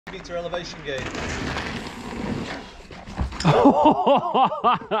meter elevation gain.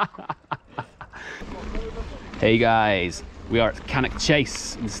 Hey guys, we are at Cannock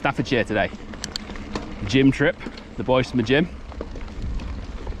Chase in Staffordshire today. Gym trip, the boys from the gym.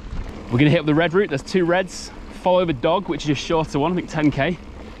 We're gonna hit up the red route. There's 2 reds. Follow the dog, which is a shorter one, I think 10k,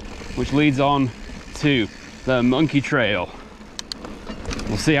 which leads on to the monkey trail.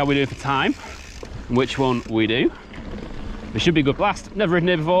 We'll see how we do for time and which one we do. It should be a good blast. Never ridden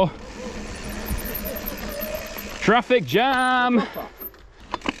here before. Traffic jam.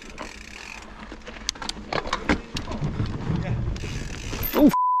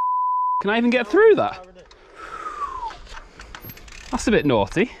 Oh, can I even get through that? That's a bit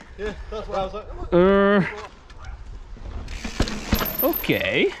naughty. Yeah, that's what I was like.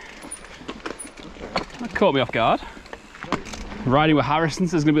 Okay. That caught me off guard. Riding with Harrison,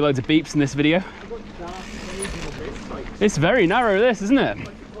 so there's going to be loads of beeps in this video. It's very narrow, this, isn't it?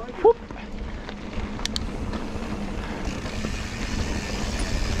 Whoop.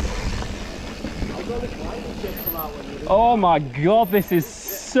 Oh my god, this is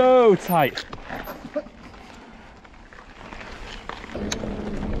so tight.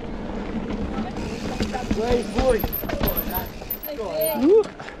 Ooh.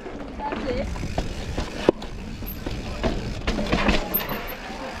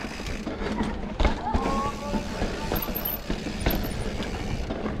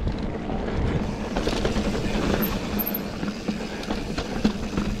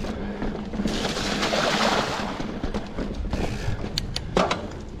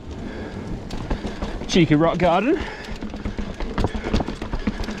 Cheeky rock garden.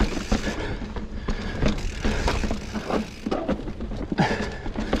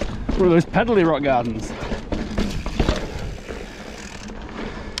 One of those pedally rock gardens.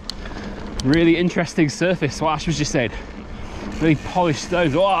 Really interesting surface, what Ash was just saying. Really polished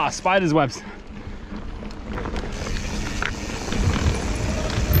stones. Oh, spider's webs.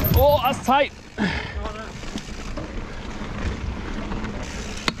 Oh, that's tight.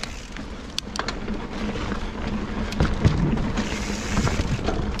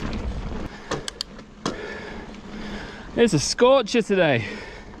 It's a scorcher today.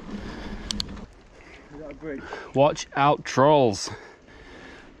 Watch out, trolls.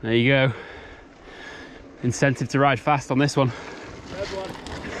 There you go. Incentive to ride fast on this one.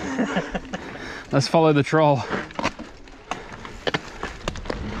 Let's follow the troll.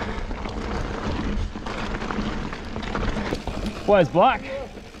 Where's Black?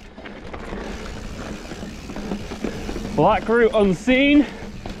 Black route unseen.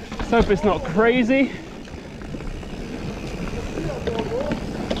 Let's hope it's not crazy.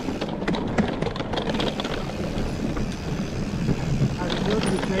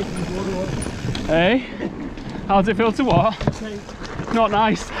 Hey, how does it feel to what? Not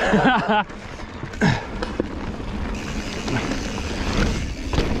nice.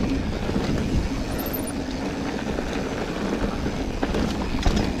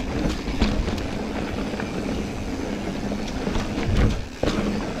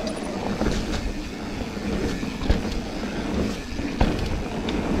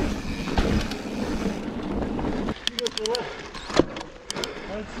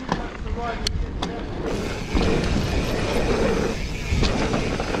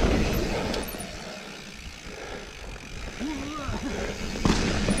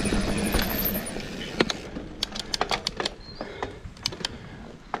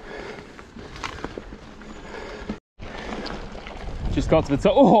 Just got to the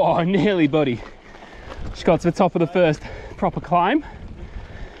top. Oh, nearly, buddy. Just got to the top of the first proper climb.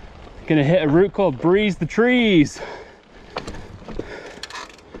 Gonna hit a route called Breeze the Trees.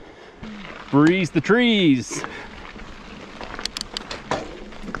 Breeze the Trees.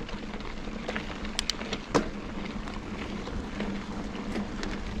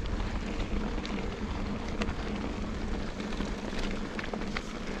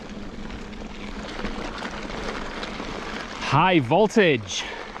 High voltage.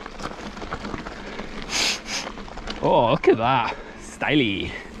 Oh, look at that.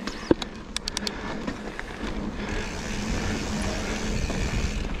 Styly.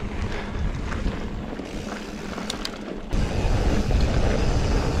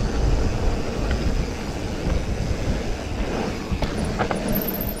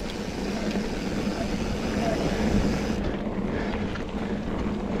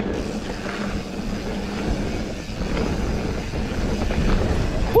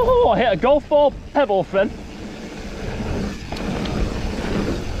 I hit a golf ball pebble, friend.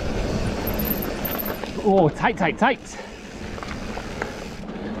 Oh, tight, tight, tight.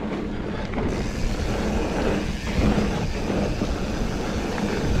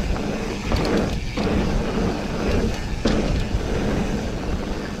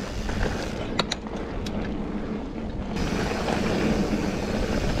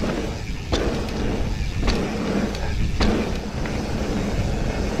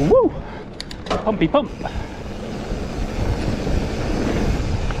 Woo! Pumpy pump.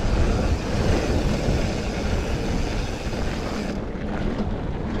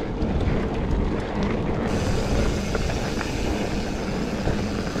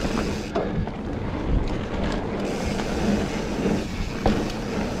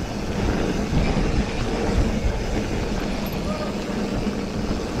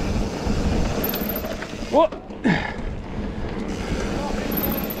 What?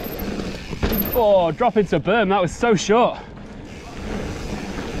 Oh, drop into berm, that was so short.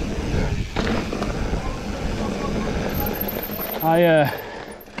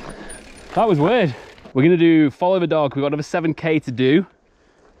 That was weird. We're gonna do follow the dog. We've got another 7K to do.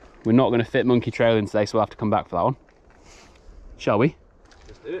 We're not gonna fit monkey trailing today, so we'll have to come back for that one. Shall we?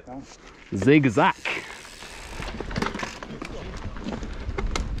 Let's do it. Zigzag.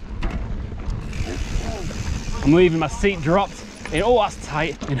 I'm leaving my seat dropped in, oh that's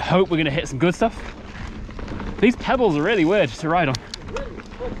tight, in hope we're gonna hit some good stuff. These pebbles are really weird to ride on.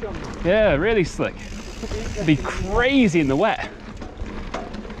 Yeah, really slick. It'd be crazy in the wet.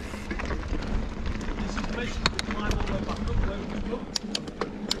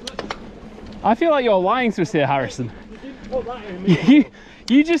 I feel like you're lying to us here, Harrison.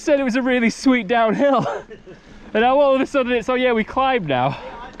 You just said it was a really sweet downhill. And now all of a sudden it's, oh yeah, we climbed now.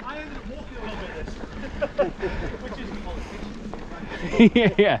 I ended up walking a little bit this, which is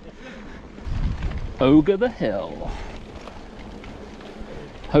Yeah. Over the hill.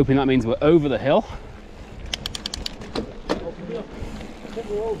 Hoping that means we're over the hill.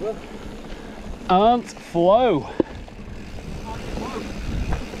 And flow.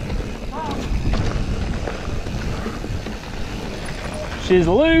 She's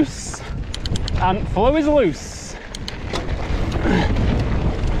loose and flow is loose.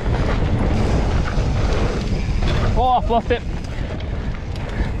 Oh, I fluffed it.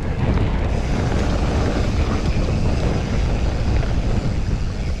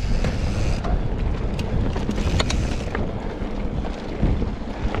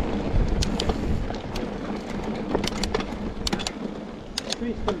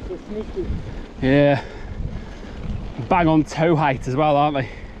 Yeah. Bang on toe height as well, aren't they?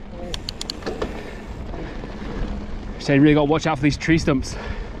 So you really got to watch out for these tree stumps.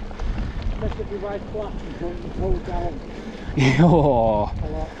 Especially if you ride flat and put your toes down. Oh,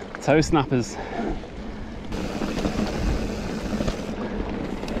 toe snappers.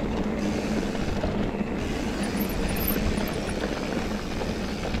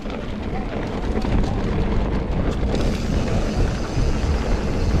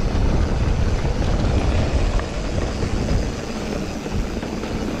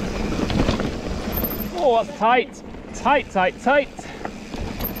 Oh, that's tight. Tight, tight, tight.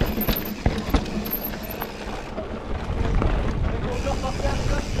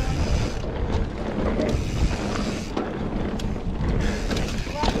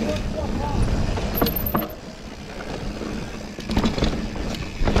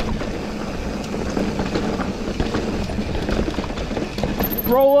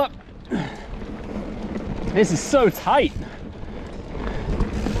 Roll up. This is so tight.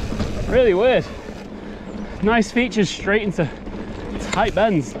 Really weird. Nice features straight into tight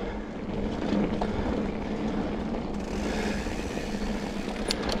bends. So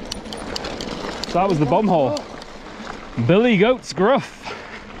that was the bum hole. Billy Goat's Gruff.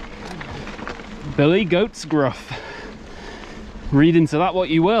 Billy Goat's Gruff. Read into that what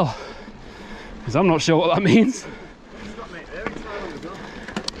you will, because I'm not sure what that means.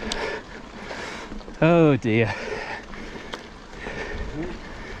 Oh dear.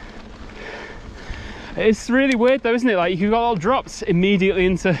 It's really weird though, isn't it? Like you've got all drops immediately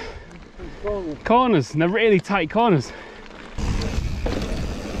into corners, and they're really tight corners.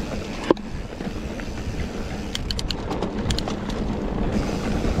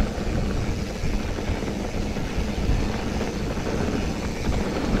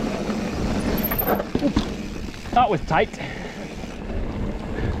 That was tight.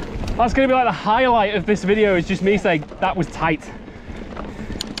 That's going to be like the highlight of this video, is just me saying that was tight.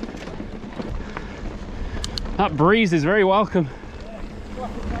 That breeze is very welcome.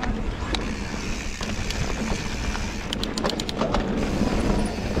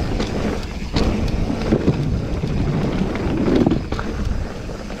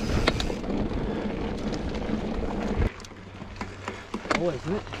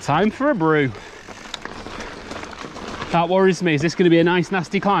 Time for a brew. That worries me. Is this going to be a nice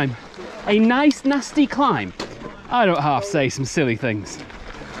nasty climb? A nice nasty climb? I don't half say some silly things.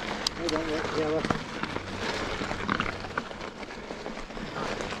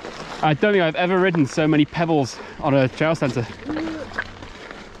 I don't think I've ever ridden so many pebbles on a trail centre.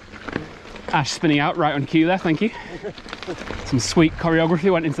 Ash spinning out right on cue there, thank you. Some sweet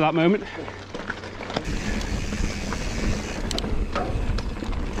choreography went into that moment.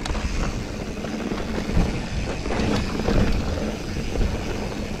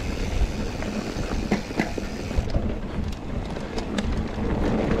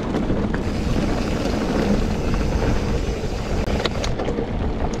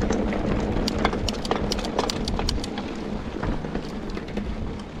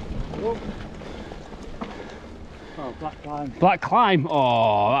 Oh, black climb. Black climb.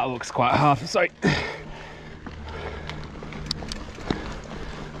 Oh, that looks quite hard. Sorry.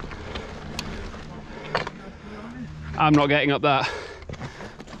 I'm not getting up that.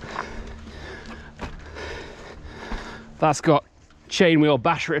 That's got chainwheel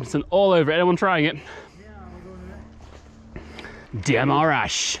bash rims and all over it. Anyone trying it? DMR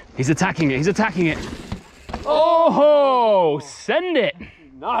Ash. He's attacking it. He's attacking it. Oh, send it.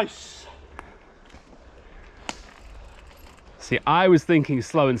 Nice. See, I was thinking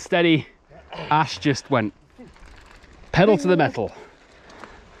slow and steady. Ash just went pedal to the metal,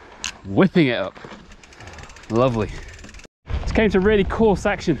 whipping it up. Lovely. Just came to a really cool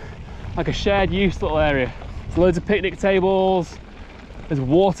section, like a shared use little area. There's loads of picnic tables. There's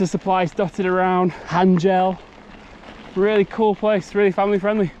water supplies dotted around, hand gel. Really cool place, really family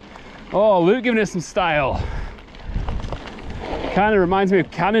friendly. Oh, Luke giving it some style. Kind of reminds me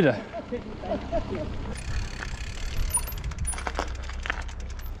of Canada.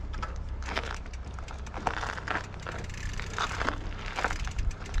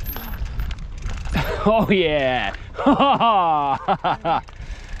 Oh yeah!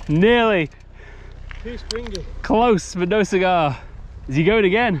 Nearly. Too springy. Close, but no cigar. Is he going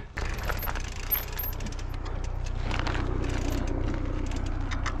again?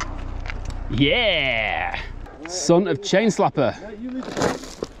 Yeah! Son of Chain Slapper.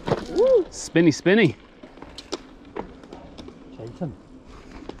 Woo. Spinny, spinny. Chase him.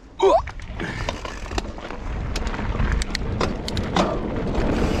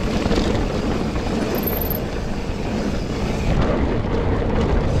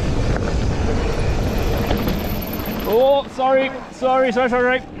 Oh, sorry.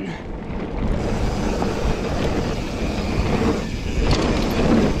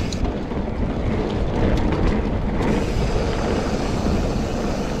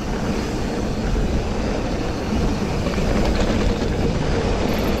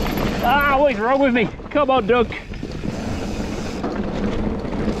 Ah, what is wrong with me? Come on, Doug.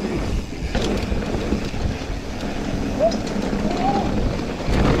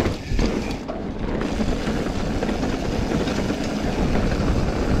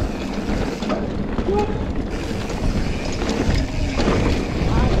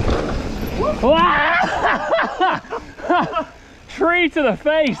 Tree to the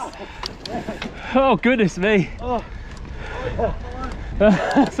face. Oh goodness me. Oh.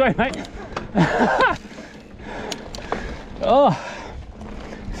 Sorry mate. Oh,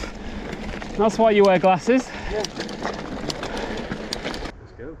 that's why you wear glasses. Yeah.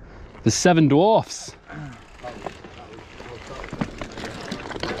 Let's go. The Seven Dwarfs.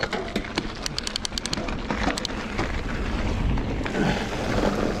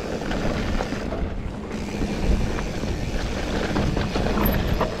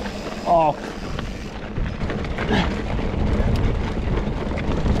 Oh.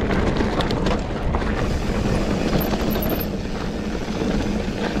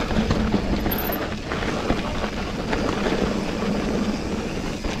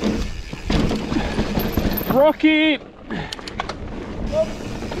 Rocky!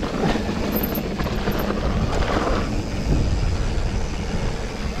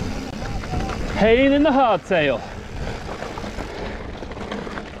 Pain in the hardtail.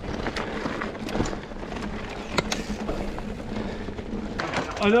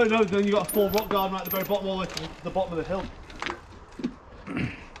 Oh no, then you got a full rock garden right at the very bottom, all the way to the bottom of the hill.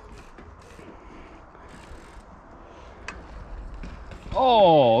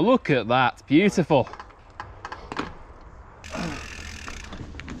 Oh, look at that, beautiful.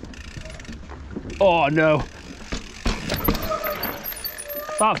 Oh no.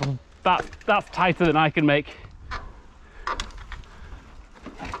 That's tighter than I can make.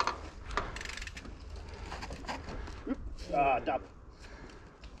 Ah, dab.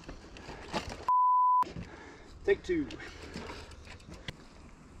 Take two.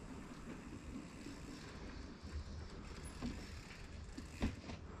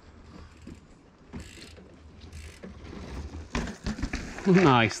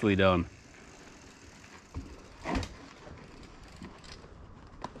 Nicely done.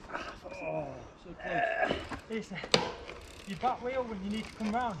 Your back wheel when you need to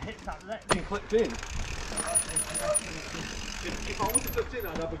come round, hit that leg. Being clipped in. If I wasn't clipped in,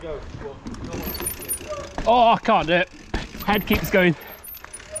 I'd have a go. Oh, I can't do it. Head keeps going.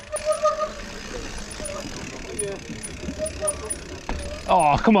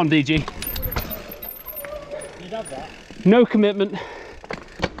 Oh, come on, DG. You'd have that. No commitment.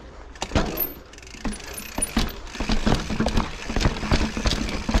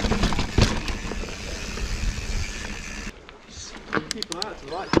 Keep an eye out to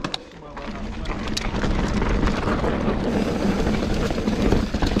the right. Somewhere where that's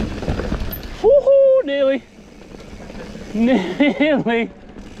Woohoo! Nearly. Nearly.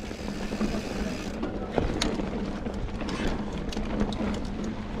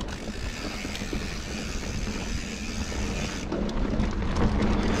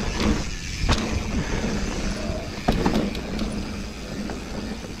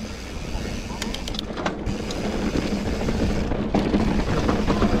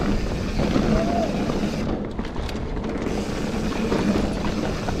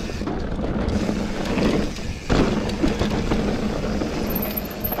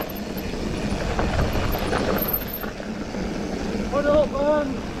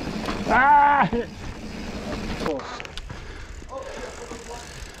 Ah!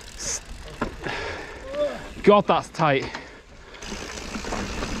 God, that's tight.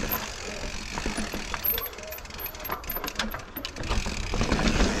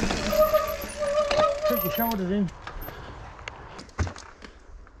 Put your shoulders in.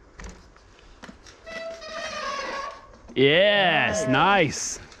 Yes,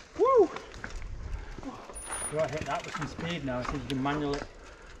 nice. Woo! You want to hit that with some speed now, so you can manual it.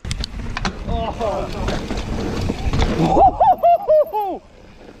 Oh.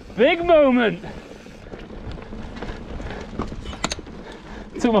 Big moment.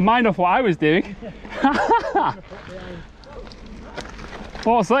 Took my mind off what I was doing.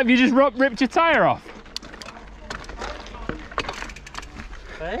 What's that? Have you just ripped your tyre off?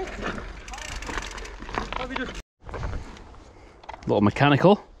 Hey? Have you just... Little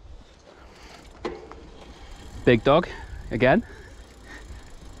mechanical. Big dog again.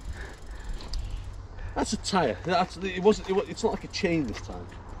 That's a tyre. It's not like a chain this time.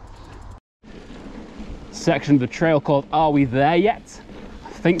 Section of the trail called Are We There Yet? I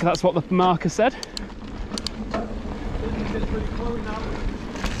think that's what the marker said.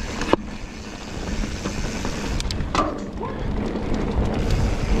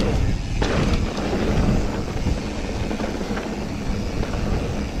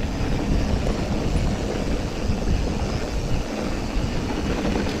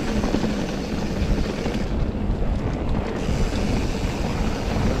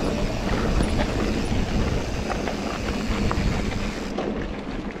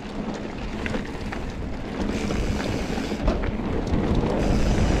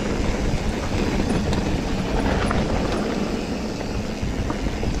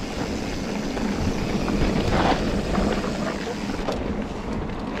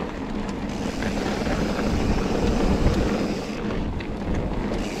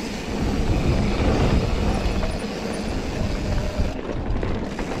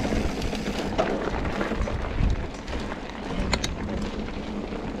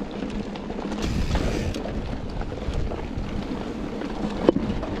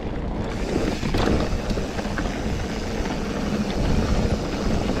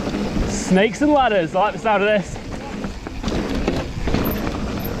 Snakes and ladders, I like the sound of this.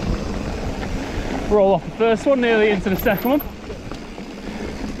 Roll off the first one, nearly into the second one.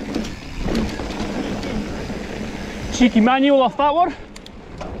 Cheeky manual off that one.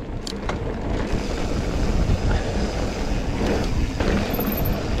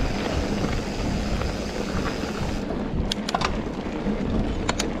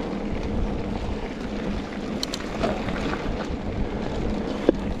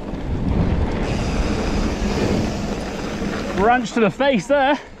 Branch to the face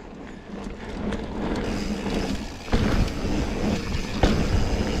there.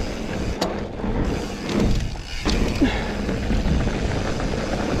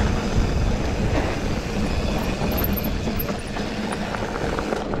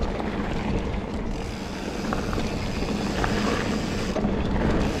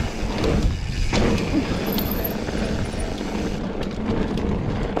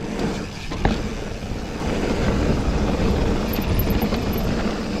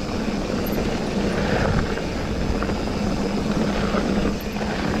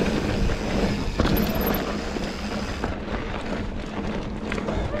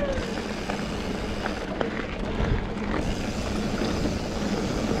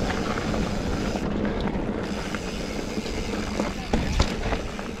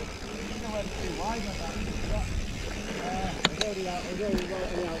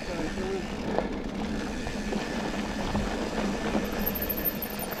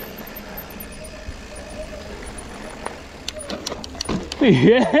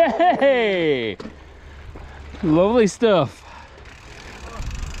 Yay! Lovely stuff.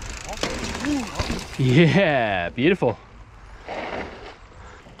 Yeah, beautiful.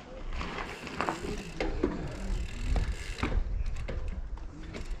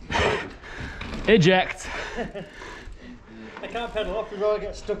 Eject. I can't pedal off before I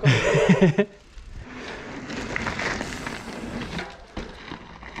get stuck on the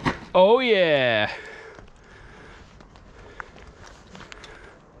Oh yeah.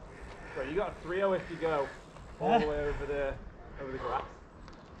 So you got a 3-0 if you go all the way over the grass.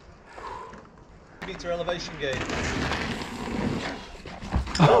 Meter elevation gauge.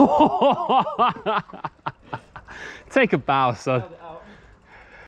 Take a bow, son.